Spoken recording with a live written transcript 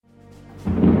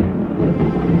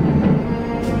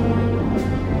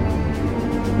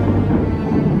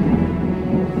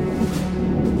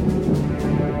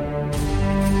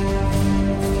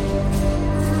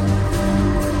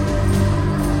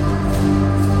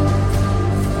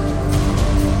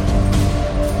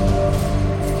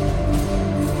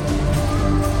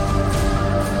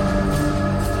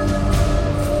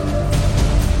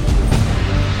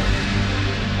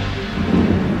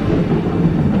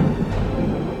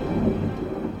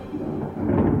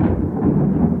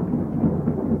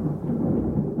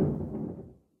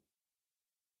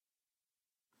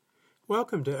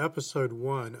Welcome to Episode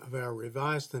 1 of our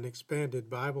revised and expanded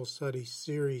Bible study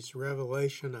series,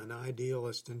 Revelation and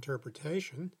Idealist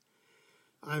Interpretation.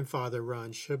 I'm Father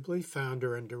Ron Shibley,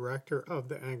 founder and director of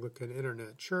the Anglican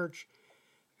Internet Church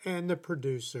and the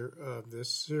producer of this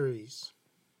series.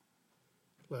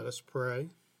 Let us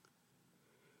pray.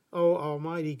 O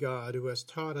Almighty God, who has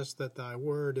taught us that thy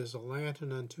word is a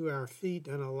lantern unto our feet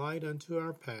and a light unto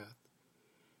our path,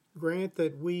 grant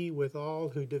that we, with all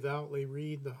who devoutly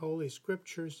read the Holy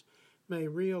Scriptures, may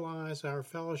realize our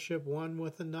fellowship one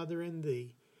with another in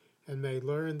Thee, and may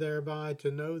learn thereby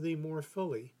to know Thee more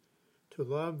fully, to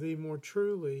love Thee more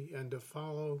truly, and to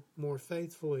follow more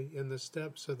faithfully in the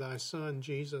steps of Thy Son,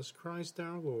 Jesus Christ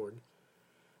our Lord,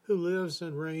 who lives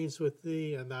and reigns with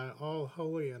Thee and Thy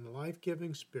all-holy and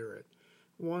life-giving Spirit,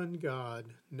 one God,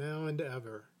 now and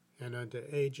ever, and unto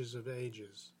ages of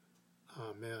ages.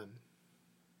 Amen.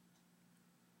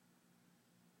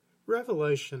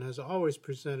 Revelation has always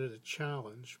presented a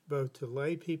challenge both to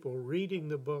lay people reading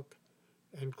the book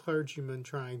and clergymen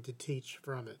trying to teach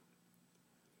from it.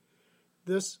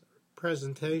 This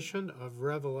presentation of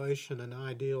Revelation and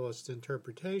Idealist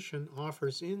Interpretation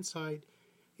offers insight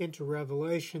into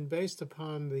Revelation based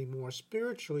upon the more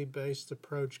spiritually based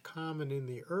approach common in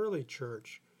the early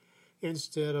church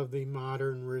instead of the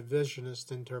modern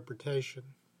revisionist interpretation.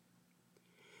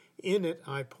 In it,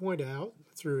 I point out,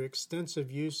 through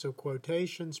extensive use of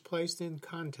quotations placed in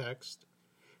context,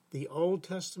 the Old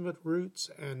Testament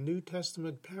roots and New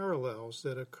Testament parallels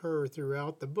that occur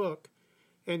throughout the book,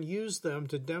 and use them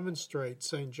to demonstrate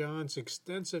St. John's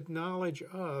extensive knowledge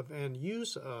of and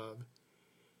use of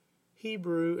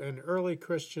Hebrew and early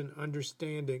Christian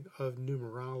understanding of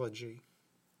numerology.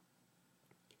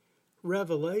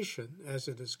 Revelation, as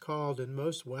it is called in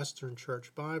most Western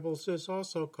Church Bibles, is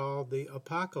also called the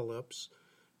Apocalypse,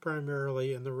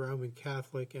 primarily in the Roman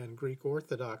Catholic and Greek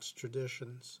Orthodox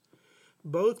traditions.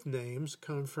 Both names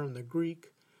come from the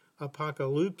Greek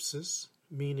apokalypsis,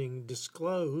 meaning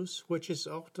disclose, which is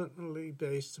ultimately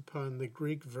based upon the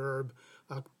Greek verb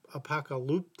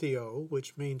apokalyptio,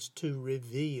 which means to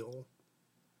reveal.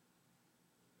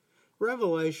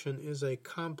 Revelation is a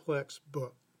complex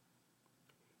book.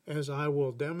 As I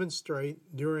will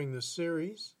demonstrate during the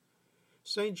series,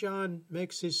 St. John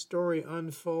makes his story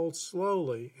unfold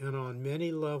slowly and on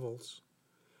many levels,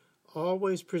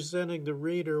 always presenting the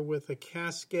reader with a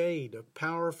cascade of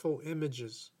powerful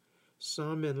images,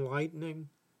 some enlightening,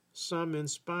 some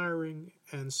inspiring,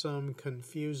 and some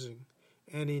confusing,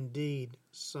 and indeed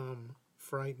some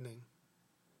frightening.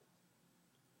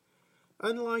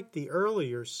 Unlike the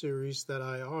earlier series that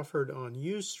I offered on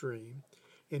Ustream,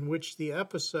 in which the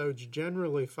episodes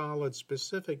generally followed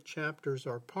specific chapters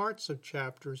or parts of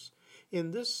chapters,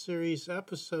 in this series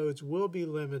episodes will be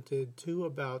limited to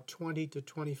about 20 to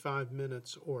 25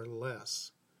 minutes or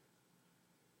less.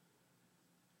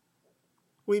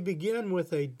 We begin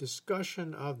with a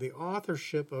discussion of the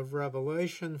authorship of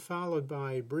Revelation, followed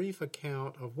by a brief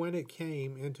account of when it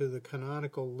came into the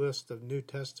canonical list of New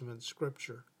Testament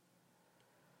scripture.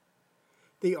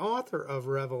 The author of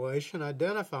Revelation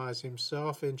identifies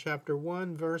himself in chapter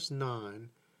 1, verse 9.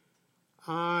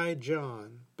 I,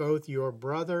 John, both your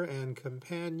brother and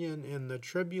companion in the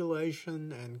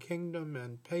tribulation and kingdom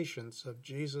and patience of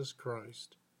Jesus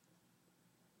Christ.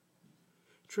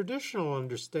 Traditional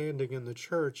understanding in the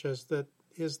church is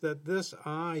that this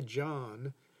I,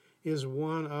 John, is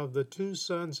one of the two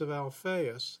sons of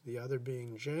Alphaeus, the other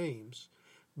being James,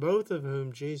 both of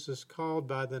whom Jesus called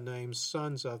by the name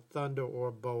Sons of Thunder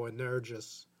or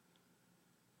Boanerges.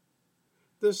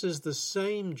 This is the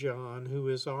same John who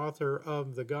is author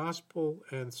of the Gospel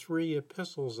and 3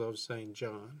 epistles of St.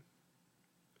 John.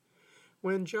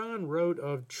 When John wrote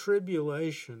of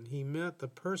tribulation, he meant the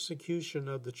persecution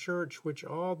of the church which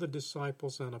all the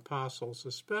disciples and apostles,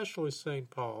 especially St.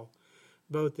 Paul,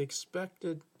 both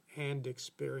expected and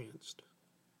experienced.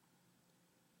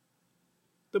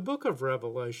 The book of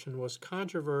Revelation was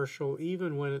controversial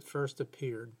even when it first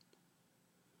appeared.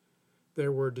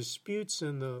 There were disputes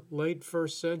in the late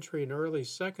 1st century and early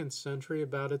 2nd century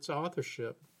about its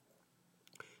authorship.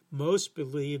 Most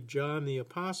believed John the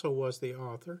Apostle was the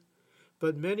author,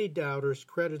 but many doubters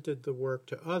credited the work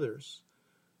to others.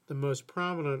 The most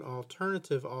prominent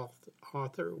alternative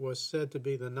author was said to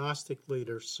be the Gnostic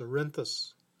leader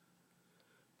Cerinthus.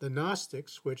 The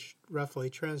Gnostics, which roughly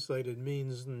translated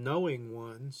means knowing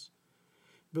ones,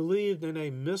 believed in a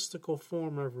mystical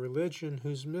form of religion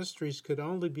whose mysteries could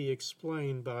only be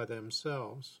explained by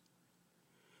themselves.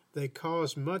 They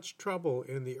caused much trouble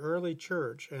in the early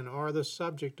church and are the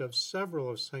subject of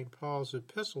several of St. Paul's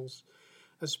epistles,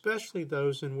 especially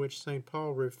those in which St.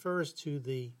 Paul refers to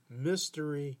the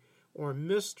mystery or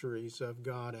mysteries of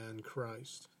God and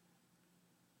Christ.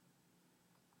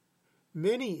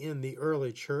 Many in the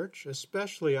early church,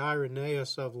 especially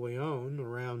Irenaeus of Lyon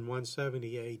around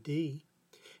 170 A.D.,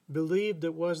 believed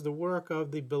it was the work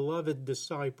of the beloved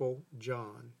disciple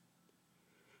John.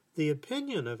 The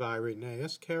opinion of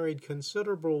Irenaeus carried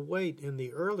considerable weight in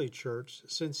the early church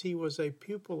since he was a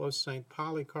pupil of St.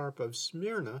 Polycarp of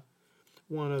Smyrna,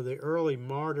 one of the early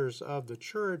martyrs of the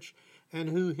church, and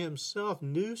who himself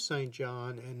knew St.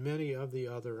 John and many of the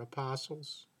other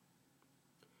apostles.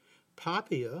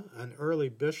 Pappia, an early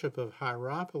bishop of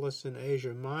Hierapolis in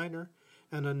Asia Minor,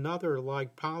 and another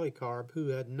like Polycarp who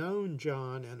had known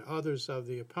John and others of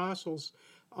the apostles,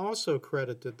 also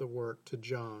credited the work to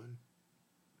John.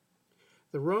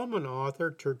 The Roman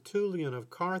author Tertullian of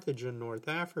Carthage in North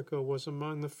Africa was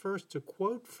among the first to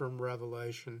quote from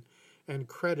Revelation and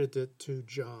credit it to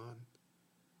John.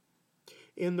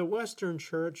 In the Western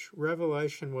Church,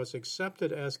 Revelation was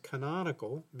accepted as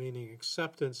canonical, meaning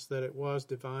acceptance that it was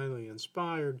divinely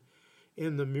inspired,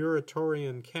 in the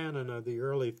Muratorian canon of the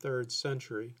early 3rd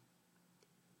century.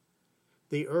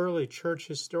 The early church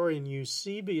historian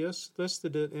Eusebius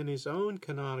listed it in his own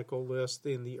canonical list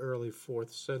in the early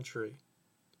 4th century.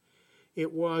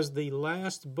 It was the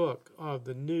last book of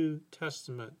the New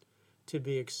Testament to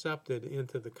be accepted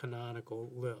into the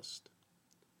canonical list.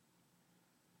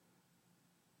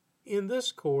 In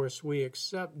this course, we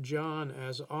accept John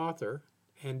as author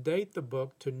and date the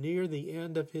book to near the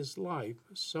end of his life,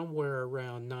 somewhere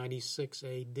around 96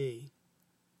 A.D.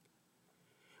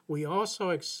 We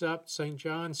also accept St.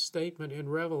 John's statement in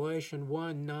Revelation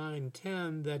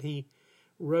 1:9-10 that he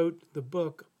wrote the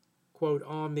book, quote,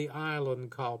 on the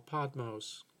island called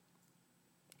Patmos.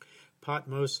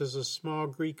 Patmos is a small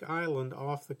Greek island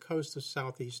off the coast of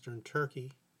southeastern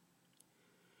Turkey.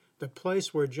 The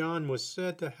place where John was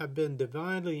said to have been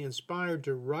divinely inspired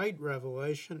to write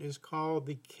Revelation is called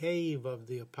the Cave of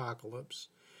the Apocalypse,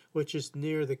 which is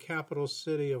near the capital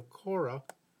city of Korah,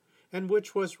 and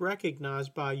which was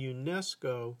recognized by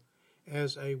UNESCO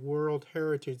as a World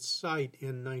Heritage Site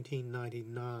in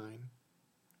 1999.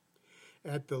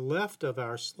 At the left of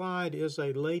our slide is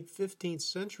a late 15th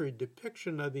century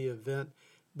depiction of the event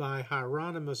by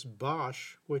Hieronymus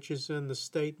Bosch, which is in the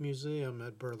State Museum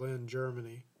at Berlin,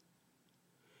 Germany.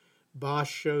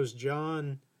 Bosch shows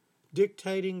John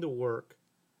dictating the work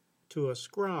to a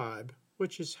scribe,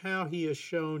 which is how he is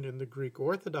shown in the Greek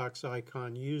Orthodox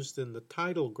icon used in the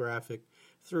title graphic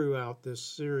throughout this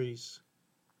series.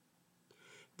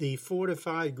 The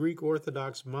fortified Greek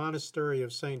Orthodox monastery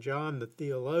of St. John the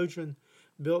Theologian,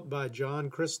 built by John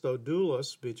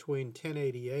Christodoulos between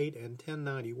 1088 and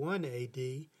 1091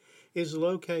 AD, is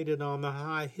located on the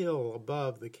high hill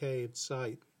above the caved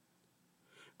site.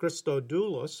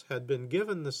 Christodoulos had been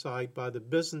given the site by the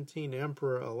Byzantine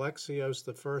Emperor Alexios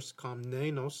I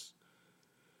Komnenos.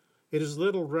 It is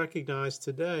little recognized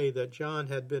today that John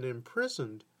had been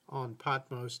imprisoned on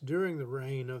Patmos during the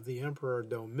reign of the Emperor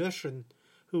Domitian,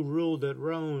 who ruled at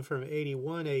Rome from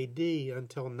 81 AD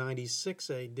until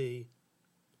 96 AD.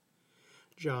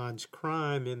 John's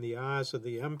crime in the eyes of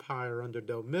the empire under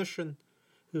Domitian,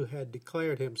 who had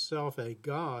declared himself a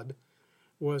god,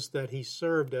 was that he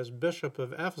served as bishop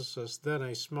of Ephesus, then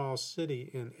a small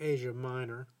city in Asia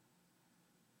Minor.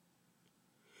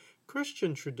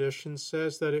 Christian tradition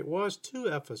says that it was to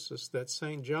Ephesus that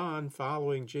St. John,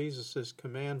 following Jesus'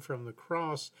 command from the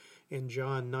cross in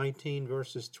John 19,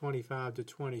 verses 25 to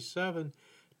 27,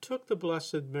 took the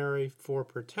Blessed Mary for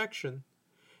protection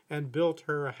and built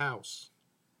her a house.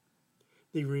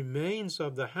 The remains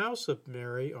of the house of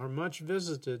Mary are much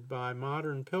visited by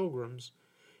modern pilgrims,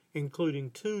 including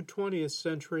 2 20th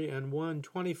century and 1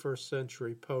 21st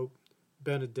century Pope,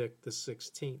 Benedict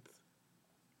XVI.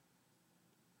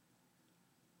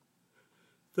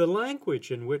 The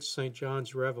language in which St.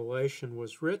 John's Revelation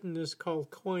was written is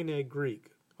called Koine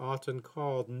Greek, often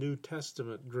called New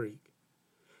Testament Greek.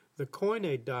 The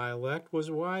Koine dialect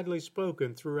was widely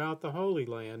spoken throughout the Holy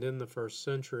Land in the 1st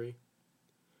century.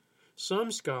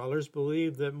 Some scholars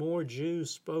believe that more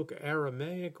Jews spoke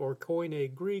Aramaic or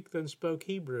Koine Greek than spoke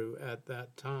Hebrew at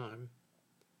that time.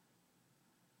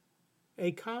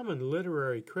 A common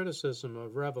literary criticism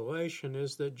of Revelation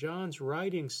is that John's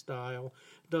writing style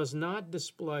does not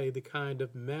display the kind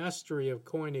of mastery of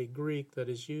Koine Greek that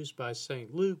is used by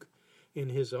St. Luke in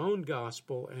his own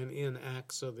Gospel and in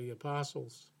Acts of the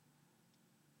Apostles.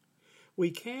 We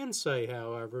can say,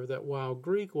 however, that while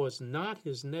Greek was not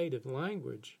his native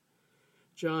language,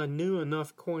 John knew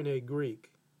enough Koine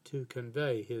Greek to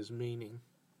convey his meaning.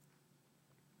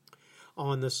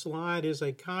 On the slide is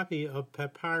a copy of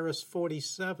Papyrus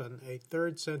 47, a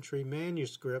 3rd century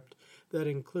manuscript that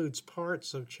includes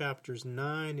parts of chapters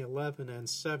 9, 11, and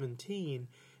 17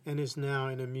 and is now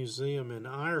in a museum in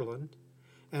Ireland,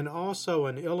 and also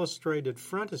an illustrated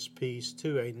frontispiece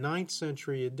to a 9th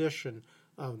century edition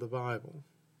of the Bible.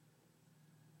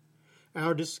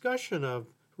 Our discussion of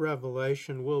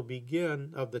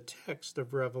the text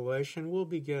of Revelation will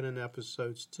begin in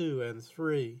episodes 2 and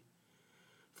 3.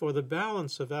 For the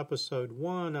balance of episode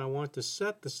 1, I want to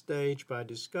set the stage by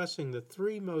discussing the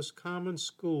 3 most common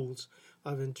schools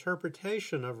of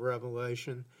interpretation of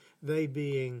Revelation, they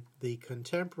being the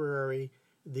contemporary,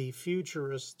 the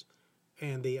futurist,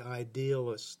 and the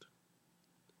idealist.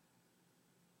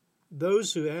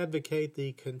 Those who advocate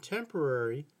the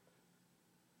contemporary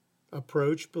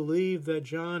approach believe that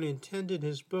John intended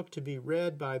his book to be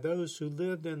read by those who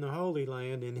lived in the Holy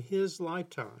Land in his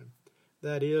lifetime,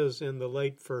 that is, in the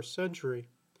late 1st century,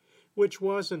 which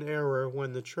was an era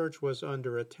when the church was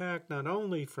under attack not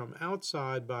only from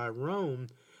outside by Rome,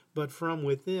 but from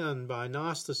within by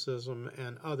Gnosticism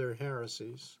and other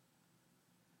heresies.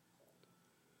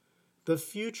 The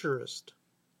futurist.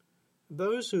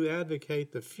 Those who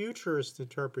advocate the futurist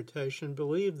interpretation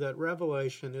believe that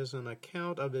Revelation is an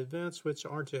account of events which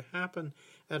are to happen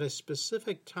at a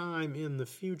specific time in the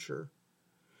future.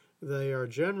 They are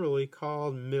generally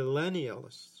called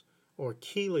millennialists, or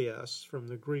chilias, from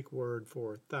the Greek word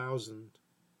for 1,000.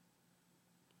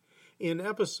 In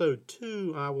episode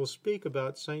 2, I will speak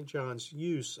about St. John's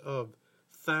use of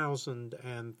 1,000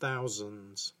 and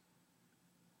thousands.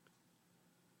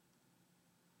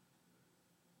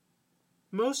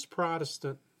 Most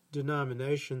Protestant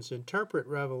denominations interpret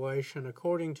Revelation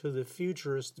according to the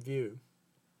futurist view.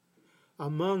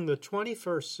 Among the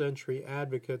 21st century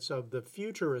advocates of the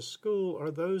futurist school are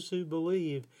those who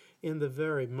believe in the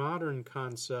very modern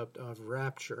concept of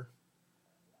rapture.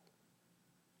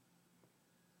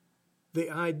 The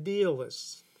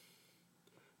idealists.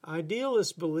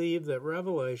 Idealists believe that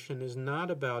Revelation is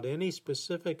not about any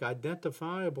specific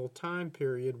identifiable time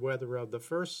period, whether of the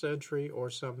 1st century or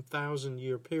some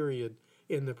 1,000-year period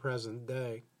in the present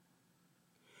day.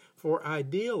 For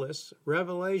idealists,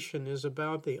 Revelation is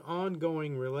about the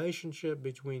ongoing relationship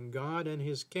between God and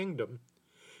His kingdom,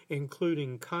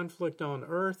 including conflict on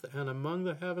earth and among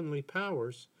the heavenly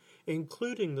powers,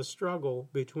 including the struggle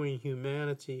between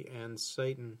humanity and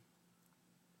Satan.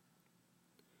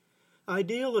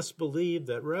 Idealists believe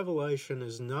that Revelation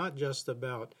is not just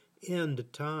about end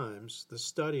times, the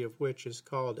study of which is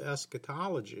called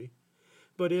eschatology,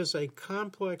 but is a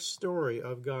complex story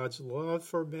of God's love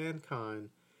for mankind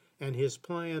and His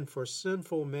plan for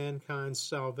sinful mankind's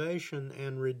salvation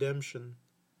and redemption.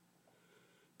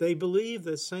 They believe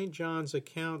that St. John's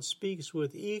account speaks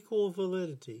with equal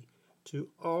validity to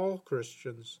all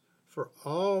Christians for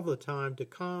all the time to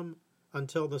come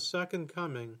until the second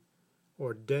coming,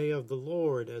 or Day of the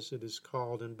Lord, as it is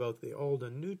called in both the Old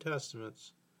and New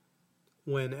Testaments,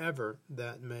 whenever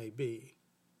that may be.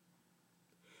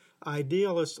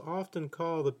 Idealists often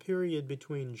call the period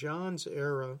between John's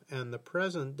era and the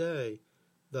present day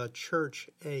the Church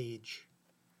Age.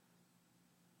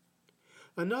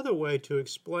 Another way to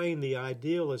explain the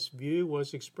idealist view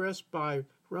was expressed by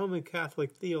Roman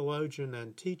Catholic theologian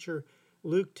and teacher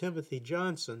Luke Timothy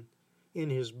Johnson in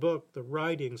his book, The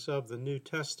Writings of the New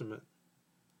Testament.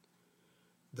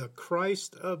 The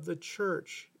Christ of the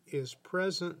Church is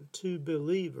present to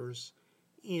believers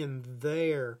in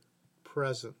their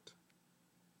present.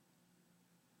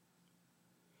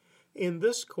 In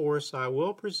this course, I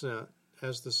will present,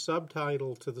 as the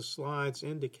subtitle to the slides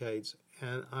indicates,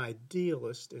 an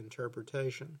idealist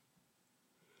interpretation.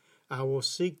 I will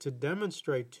seek to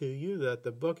demonstrate to you that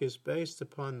the book is based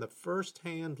upon the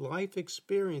first-hand life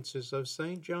experiences of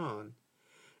St. John,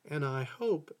 and I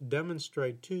hope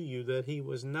demonstrate to you that he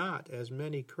was not, as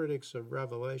many critics of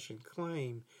Revelation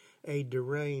claim, a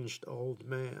deranged old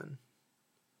man.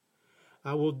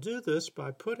 I will do this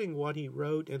by putting what he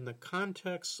wrote in the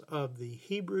context of the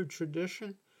Hebrew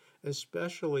tradition,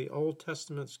 especially Old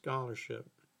Testament scholarship.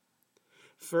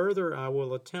 Further, I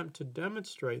will attempt to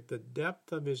demonstrate the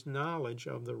depth of his knowledge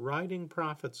of the writing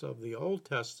prophets of the Old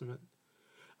Testament,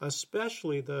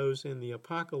 especially those in the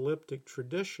apocalyptic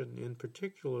tradition, in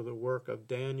particular the work of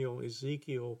Daniel,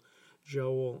 Ezekiel,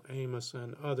 Joel, Amos,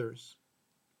 and others.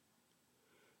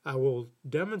 I will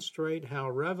demonstrate how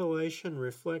Revelation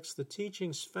reflects the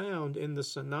teachings found in the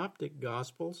synoptic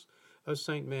Gospels of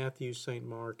St. Matthew, St.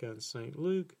 Mark, and St.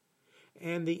 Luke,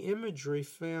 and the imagery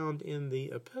found in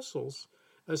the epistles,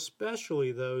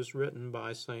 especially those written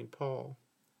by St. Paul.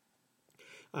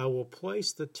 I will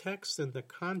place the text in the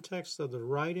context of the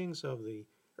writings of the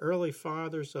early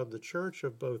fathers of the Church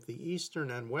of both the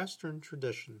Eastern and Western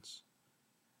traditions.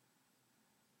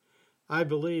 I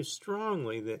believe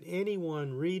strongly that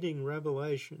anyone reading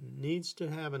Revelation needs to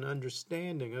have an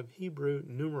understanding of Hebrew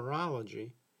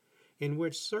numerology, in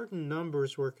which certain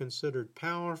numbers were considered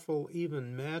powerful,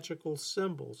 even magical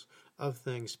symbols of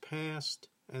things past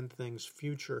and things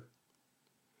future.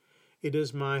 It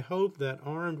is my hope that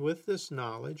armed with this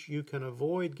knowledge, you can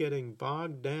avoid getting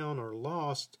bogged down or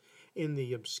lost in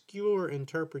the obscure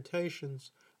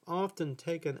interpretations often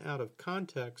taken out of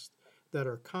context that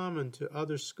are common to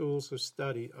other schools of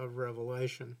study of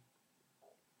Revelation.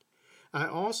 I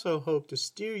also hope to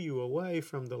steer you away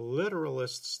from the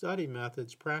literalist study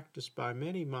methods practiced by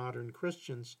many modern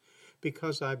Christians,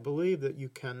 because I believe that you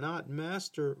cannot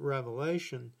master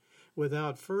Revelation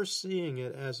without first seeing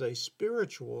it as a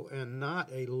spiritual and not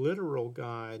a literal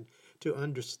guide to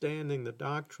understanding the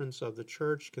doctrines of the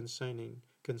church concerning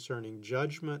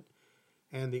judgment,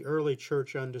 and the early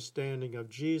church understanding of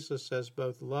Jesus as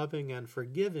both loving and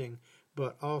forgiving,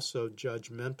 but also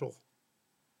judgmental.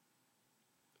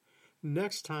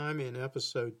 Next time in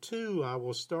episode 2, I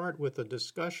will start with a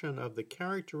discussion of the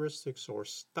characteristics or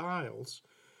styles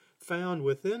found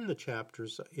within the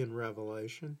chapters in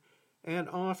Revelation, and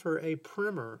offer a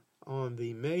primer on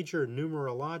the major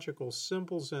numerological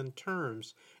symbols and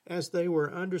terms as they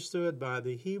were understood by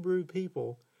the Hebrew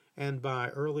people and by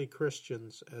early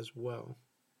Christians as well.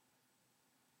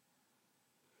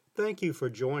 Thank you for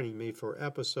joining me for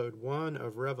episode 1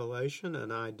 of Revelation,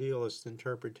 an Idealist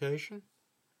Interpretation.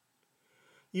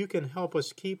 You can help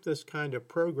us keep this kind of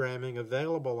programming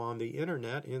available on the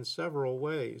internet in several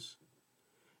ways.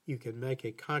 You can make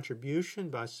a contribution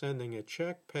by sending a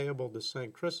check payable to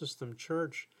St. Chrysostom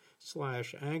Church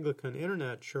 /Anglican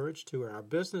Internet Church to our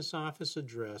business office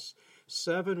address,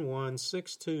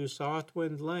 7162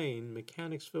 Southwind Lane,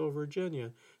 Mechanicsville,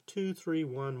 Virginia,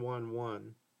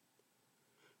 23111.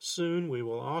 Soon we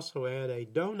will also add a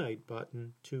donate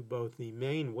button to both the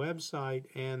main website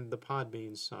and the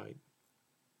Podbean site.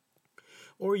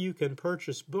 Or you can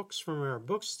purchase books from our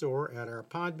bookstore at our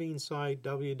Podbean site,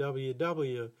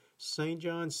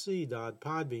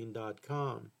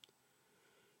 www.stjohnc.podbean.com.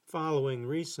 Following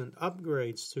recent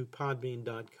upgrades to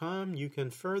Podbean.com, you can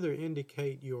further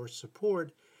indicate your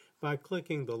support by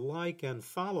clicking the like and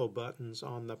follow buttons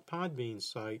on the Podbean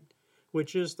site,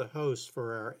 which is the host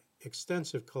for our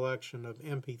extensive collection of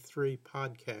MP3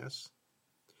 podcasts.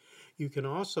 You can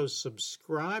also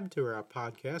subscribe to our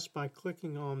podcast by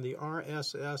clicking on the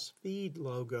RSS feed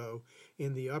logo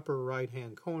in the upper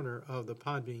right-hand corner of the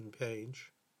Podbean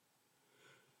page.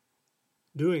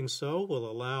 Doing so will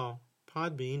allow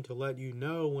Podbean to let you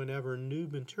know whenever new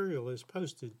material is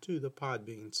posted to the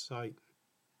Podbean site.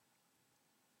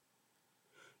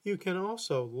 You can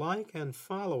also like and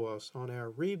follow us on our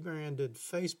rebranded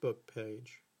Facebook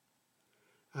page.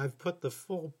 I've put the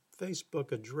full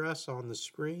Facebook address on the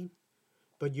screen,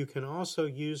 but you can also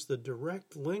use the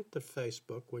direct link to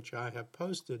Facebook, which I have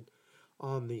posted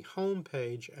on the home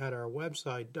page at our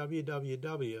website,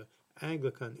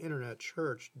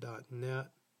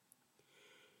 www.anglicaninternetchurch.net.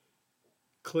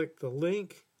 Click the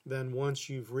link, then once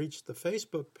you've reached the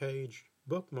Facebook page,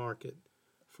 bookmark it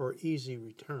for easy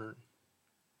return.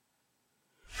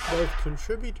 Both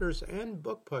contributors and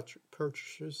book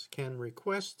purchasers can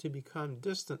request to become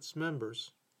Distance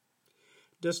members.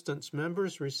 Distance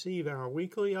members receive our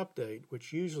weekly update,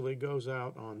 which usually goes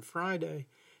out on Friday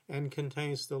and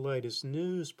contains the latest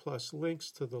news plus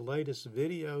links to the latest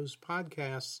videos,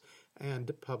 podcasts, and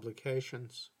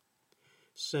publications.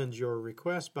 Send your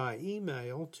request by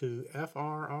email to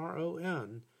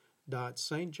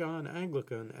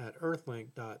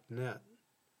frron.stjohnanglican@earthlink.net.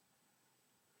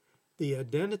 The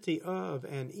identity of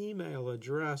and email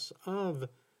address of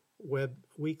Web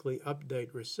Weekly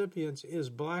Update recipients is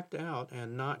blacked out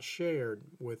and not shared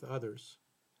with others.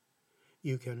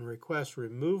 You can request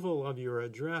removal of your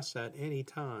address at any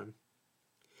time.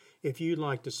 If you'd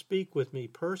like to speak with me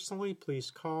personally, please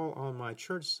call on my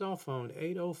church cell phone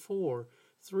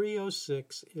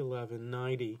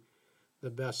 804-306-1190. The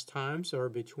best times are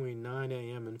between 9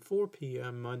 a.m. and 4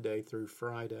 p.m. Monday through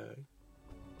Friday.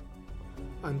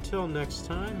 Until next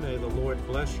time, may the Lord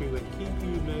bless you and keep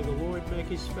you. May the Lord make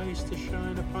his face to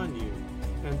shine upon you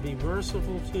and be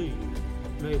merciful to you.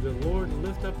 May the Lord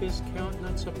lift up his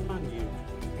countenance upon you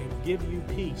and give you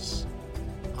peace.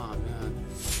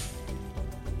 Amen.